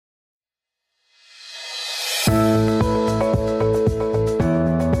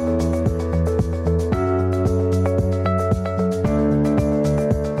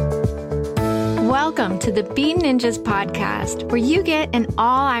to the Bean Ninjas podcast, where you get an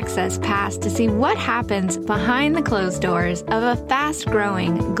all-access pass to see what happens behind the closed doors of a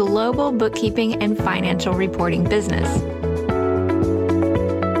fast-growing global bookkeeping and financial reporting business.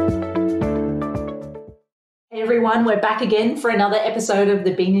 Hey everyone, we're back again for another episode of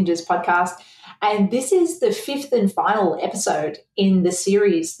the Bean Ninjas podcast. And this is the fifth and final episode in the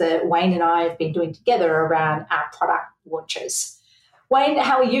series that Wayne and I have been doing together around our product launches. Wayne,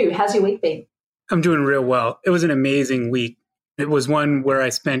 how are you? How's your week been? I'm doing real well. It was an amazing week. It was one where I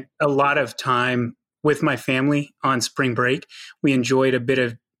spent a lot of time with my family on spring break. We enjoyed a bit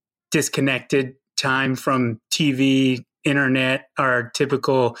of disconnected time from TV, internet, our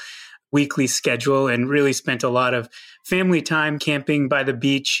typical weekly schedule, and really spent a lot of family time camping by the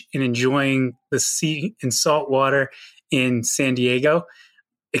beach and enjoying the sea and salt water in San Diego.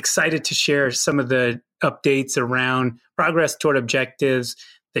 Excited to share some of the updates around progress toward objectives,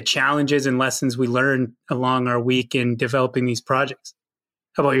 the challenges and lessons we learned along our week in developing these projects.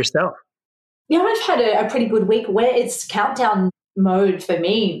 How about yourself? Yeah, I've had a pretty good week where it's countdown mode for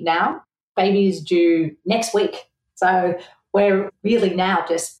me now. Baby is due next week. So we're really now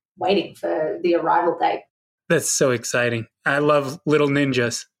just waiting for the arrival date. That's so exciting. I love little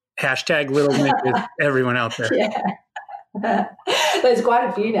ninjas. Hashtag little ninjas, everyone out there. Yeah. There's quite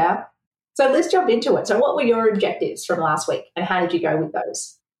a few now. So let's jump into it. So what were your objectives from last week and how did you go with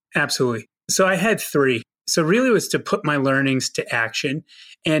those? Absolutely. So I had three. So really it was to put my learnings to action,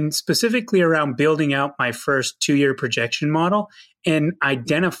 and specifically around building out my first 2-year projection model and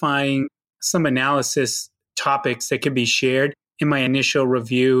identifying some analysis topics that could be shared in my initial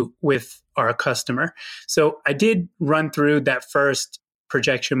review with our customer. So I did run through that first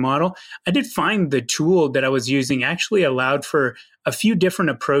projection model. I did find the tool that I was using actually allowed for a few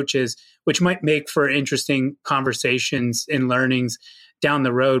different approaches, which might make for interesting conversations and learnings down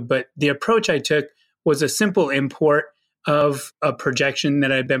the road. But the approach I took was a simple import of a projection that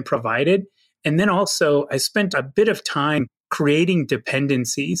had been provided. And then also I spent a bit of time creating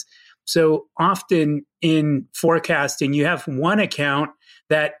dependencies. So often in forecasting, you have one account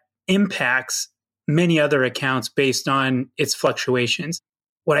that impacts many other accounts based on its fluctuations.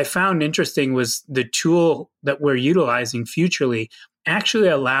 What I found interesting was the tool that we're utilizing Futurely actually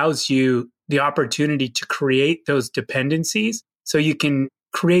allows you the opportunity to create those dependencies so you can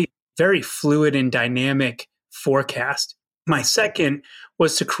create very fluid and dynamic forecast. My second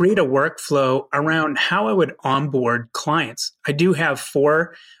was to create a workflow around how I would onboard clients. I do have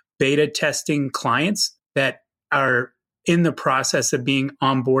 4 beta testing clients that are in the process of being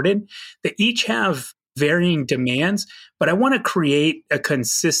onboarded. They each have varying demands, but I want to create a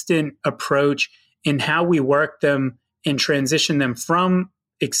consistent approach in how we work them and transition them from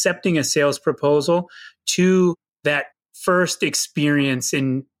accepting a sales proposal to that first experience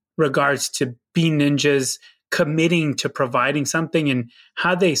in regards to Bean Ninjas committing to providing something and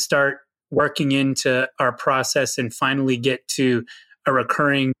how they start working into our process and finally get to a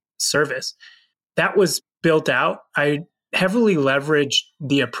recurring service. That was built out. I heavily leveraged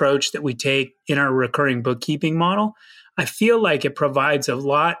the approach that we take in our recurring bookkeeping model. I feel like it provides a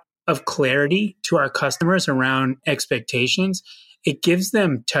lot of clarity to our customers around expectations. It gives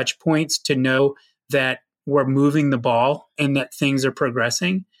them touch points to know that we're moving the ball and that things are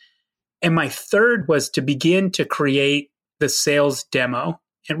progressing. And my third was to begin to create the sales demo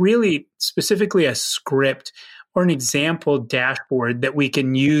and really specifically a script or an example dashboard that we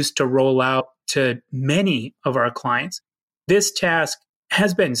can use to roll out to many of our clients. This task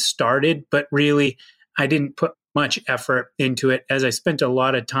has been started, but really I didn't put much effort into it as I spent a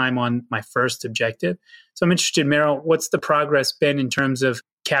lot of time on my first objective. So I'm interested, Meryl, what's the progress been in terms of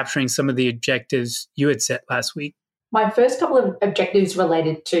capturing some of the objectives you had set last week? My first couple of objectives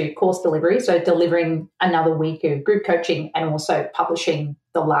related to course delivery, so delivering another week of group coaching and also publishing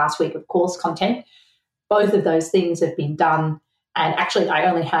the last week of course content. Both of those things have been done. And actually, I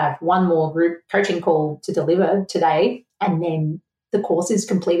only have one more group coaching call to deliver today, and then the course is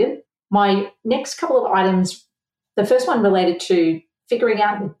completed. My next couple of items, the first one related to figuring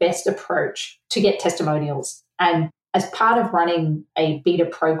out the best approach to get testimonials. And as part of running a beta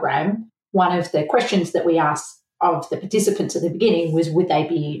program, one of the questions that we asked of the participants at the beginning was, would they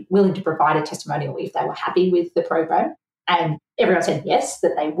be willing to provide a testimonial if they were happy with the program? And everyone said yes,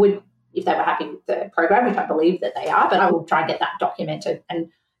 that they would if they were happy with the program, which I believe that they are, but I will try and get that documented. And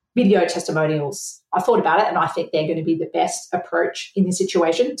video testimonials, I thought about it and I think they're going to be the best approach in this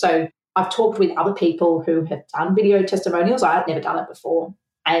situation. So I've talked with other people who have done video testimonials. I had never done it before.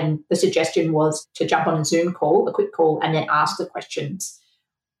 And the suggestion was to jump on a Zoom call, a quick call, and then ask the questions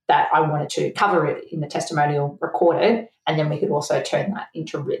that I wanted to cover it in the testimonial, record it, and then we could also turn that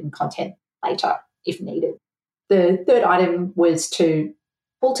into written content later. if needed. The third item was to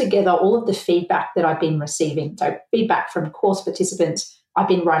pull together all of the feedback that I've been receiving. So feedback from course participants. I've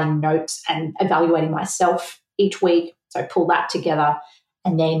been writing notes and evaluating myself each week. So pull that together.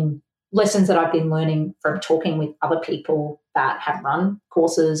 And then lessons that I've been learning from talking with other people that have run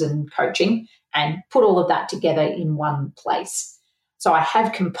courses and coaching, and put all of that together in one place. So I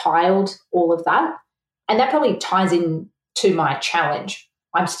have compiled all of that. And that probably ties in to my challenge.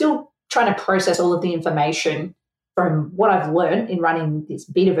 I'm still trying to process all of the information from what I've learned in running this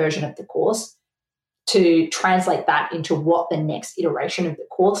beta version of the course to translate that into what the next iteration of the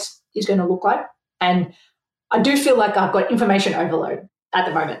course is going to look like. And I do feel like I've got information overload at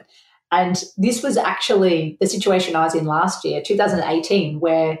the moment. And this was actually the situation I was in last year, 2018,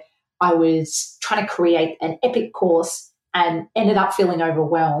 where I was trying to create an epic course and ended up feeling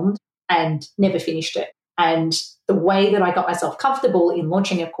overwhelmed and never finished it. And the way that I got myself comfortable in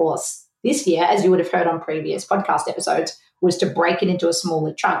launching a course this year, as you would have heard on previous podcast episodes, was to break it into a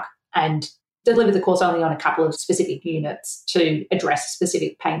smaller chunk and deliver the course only on a couple of specific units to address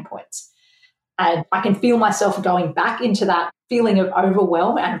specific pain points. And I can feel myself going back into that feeling of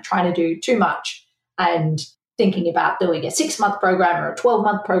overwhelm and trying to do too much and thinking about doing a 6-month program or a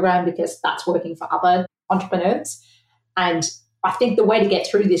 12-month program because that's working for other entrepreneurs. And I think the way to get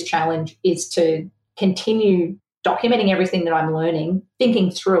through this challenge is to continue documenting everything that I'm learning,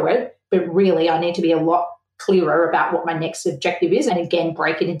 thinking through it, but really I need to be a lot clearer about what my next objective is, and again,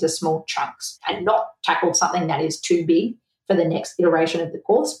 break it into small chunks and not tackle something that is too big for the next iteration of the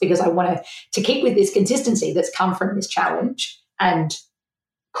course, because I want to keep with this consistency that's come from this challenge and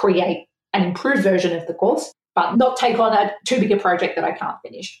create an improved version of the course, but not take on a too big a project that I can't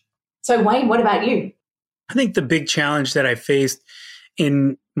finish. So Wayne, what about you? I think the big challenge that I faced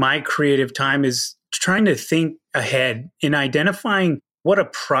in my creative time is trying to think ahead in identifying what a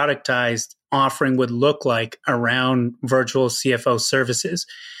productized offering would look like around virtual CFO services.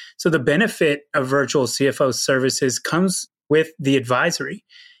 So the benefit of virtual CFO services comes with the advisory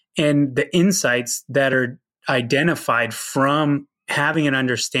and the insights that are identified from having an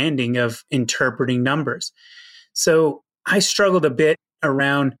understanding of interpreting numbers. So I struggled a bit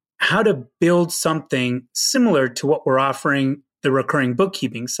around how to build something similar to what we're offering the recurring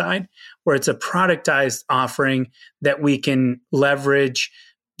bookkeeping side, where it's a productized offering that we can leverage,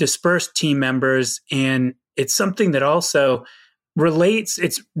 disperse team members, and it's something that also relates,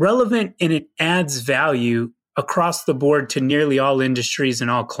 it's relevant, and it adds value across the board to nearly all industries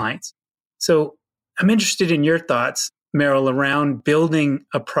and all clients. So I'm interested in your thoughts, Meryl, around building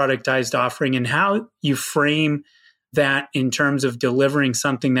a productized offering and how you frame that in terms of delivering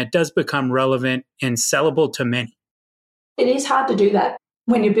something that does become relevant and sellable to many. It is hard to do that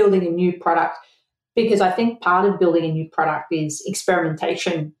when you're building a new product, because I think part of building a new product is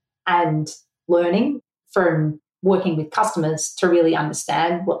experimentation and learning from working with customers to really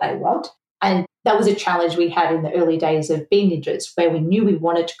understand what they want. And that was a challenge we had in the early days of Bean Ninjas, where we knew we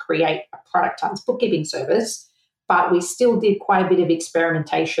wanted to create a productized bookkeeping service, but we still did quite a bit of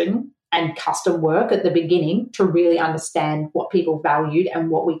experimentation and custom work at the beginning to really understand what people valued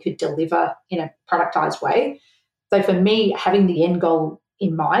and what we could deliver in a productized way. So for me, having the end goal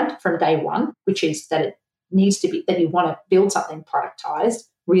in mind from day one, which is that it needs to be that you want to build something productized,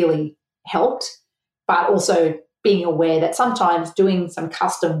 really helped, but also being aware that sometimes doing some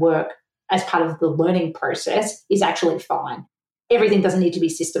custom work as part of the learning process is actually fine. Everything doesn't need to be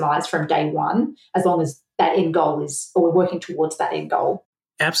systemized from day one, as long as that end goal is, or we're working towards that end goal.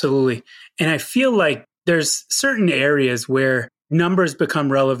 Absolutely. And I feel like there's certain areas where numbers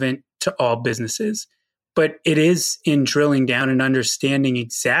become relevant to all businesses, but it is in drilling down and understanding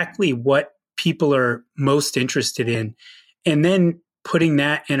exactly what people are most interested in, and then putting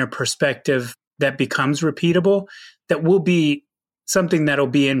that in a perspective that becomes repeatable, that will be something that'll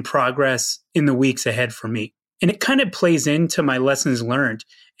be in progress in the weeks ahead for me. And it kind of plays into my lessons learned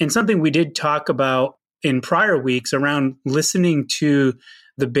and something we did talk about in prior weeks around listening to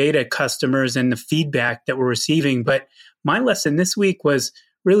the beta customers and the feedback that we're receiving. But my lesson this week was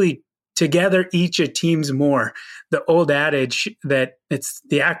really together each a teams more, the old adage that it's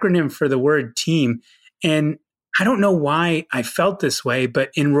the acronym for the word team. And I don't know why I felt this way, but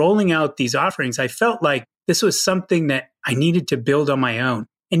in rolling out these offerings, I felt like this was something that I needed to build on my own.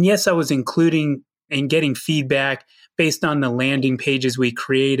 And yes, I was including and getting feedback based on the landing pages we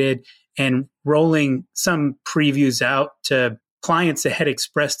created and rolling some previews out to clients that had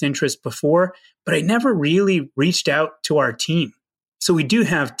expressed interest before, but I never really reached out to our team. So we do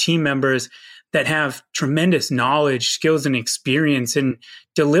have team members that have tremendous knowledge, skills, and experience in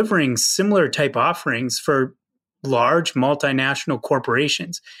delivering similar type offerings for large multinational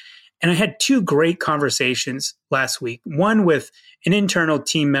corporations. And I had two great conversations last week. One with an internal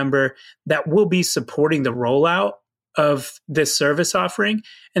team member that will be supporting the rollout of this service offering.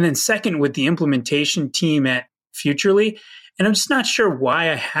 And then second with the implementation team at Futurely. And I'm just not sure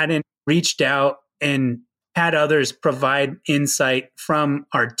why I hadn't reached out and had others provide insight from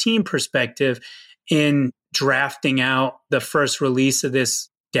our team perspective in drafting out the first release of this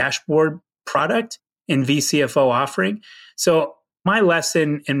dashboard product and VCFO offering. So my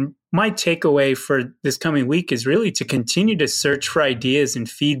lesson and my takeaway for this coming week is really to continue to search for ideas and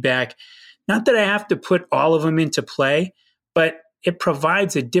feedback. Not that I have to put all of them into play, but it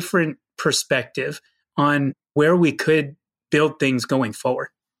provides a different perspective on where we could build things going forward.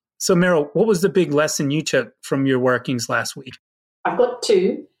 So Meryl, what was the big lesson you took from your workings last week? I've got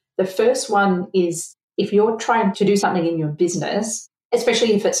two. The first one is if you're trying to do something in your business,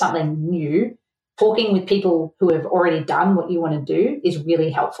 especially if it's something new, talking with people who have already done what you want to do is really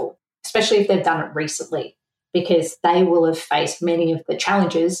helpful, especially if they've done it recently, because they will have faced many of the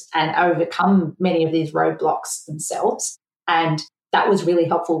challenges and overcome many of these roadblocks themselves. And that was really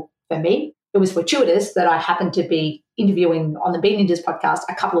helpful for me. It was fortuitous that I happened to be interviewing on the Be Ninjas podcast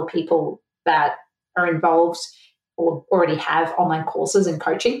a couple of people that are involved or already have online courses and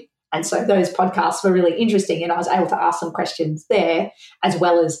coaching. And so those podcasts were really interesting, and I was able to ask some questions there, as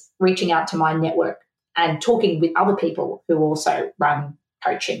well as reaching out to my network and talking with other people who also run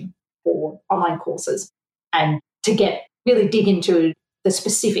coaching or online courses, and to really dig into the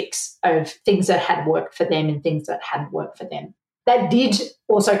specifics of things that had worked for them and things that hadn't worked for them. That did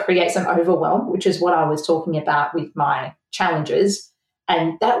also create some overwhelm, which is what I was talking about with my challenges.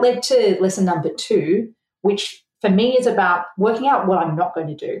 And that led to lesson number 2, which for me is about working out what I'm not going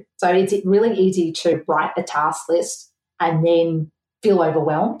to do. So it's really easy to write a task list and then feel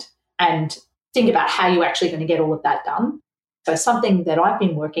overwhelmed and think about how you're actually going to get all of that done. So something that I've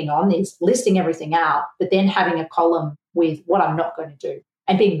been working on is listing everything out, but then having a column with what I'm not going to do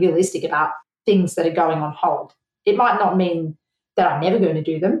and being realistic about things that are going on hold. It might not mean that I'm never going to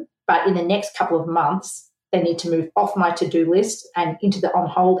do them, but in the next couple of months, they need to move off my to-do list and into the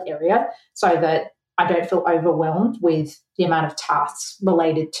on-hold area so that I don't feel overwhelmed with the amount of tasks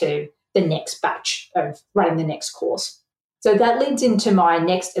related to the next batch of running the next course. So that leads into my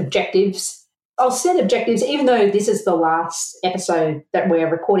next objectives. I'll set objectives, even though this is the last episode that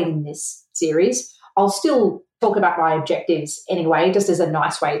we're recording in this series, I'll still talk about my objectives anyway, just as a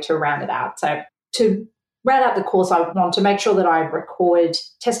nice way to round it out. So to round out the course, I want to make sure that I record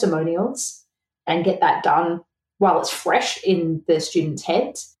testimonials and get that done while it's fresh in the students'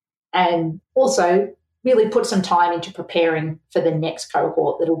 heads, and also really put some time into preparing for the next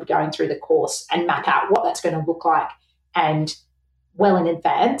cohort that will be going through the course and map out what that's going to look like, and well in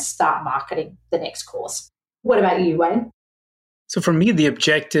advance start marketing the next course. What about you, Wayne? So for me, the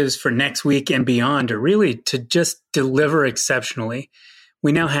objectives for next week and beyond are really to just deliver exceptionally.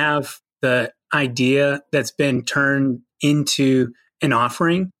 We now have the idea that's been turned into an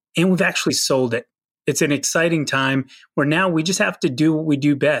offering, and we've actually sold it. It's an exciting time where now we just have to do what we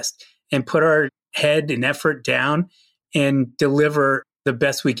do best and put our head and effort down and deliver the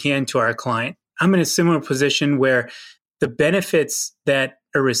best we can to our client. I'm in a similar position where the benefits that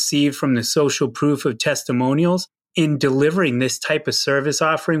are received from the social proof of testimonials in delivering this type of service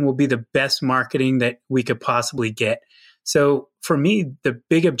offering will be the best marketing that we could possibly get. So for me, the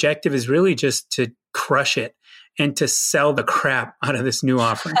big objective is really just to crush it and to sell the crap out of this new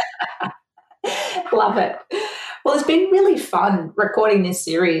offering. Love it. Well, it's been really fun recording this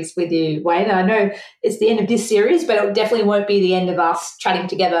series with you, Wayne. I know it's the end of this series, but it definitely won't be the end of us chatting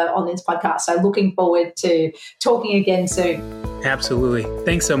together on this podcast. So looking forward to talking again soon. Absolutely.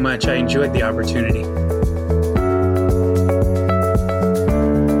 Thanks so much. I enjoyed the opportunity.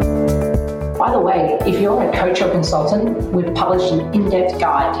 By the way, if you're a coach or consultant, we've published an in-depth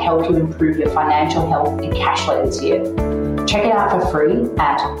guide to help you improve your financial health and cash flow this year. Check it out for free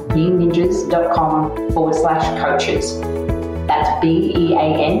at beninjas.com/coaches. That's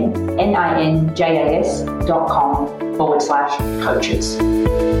BEANNINJAS.com/coaches.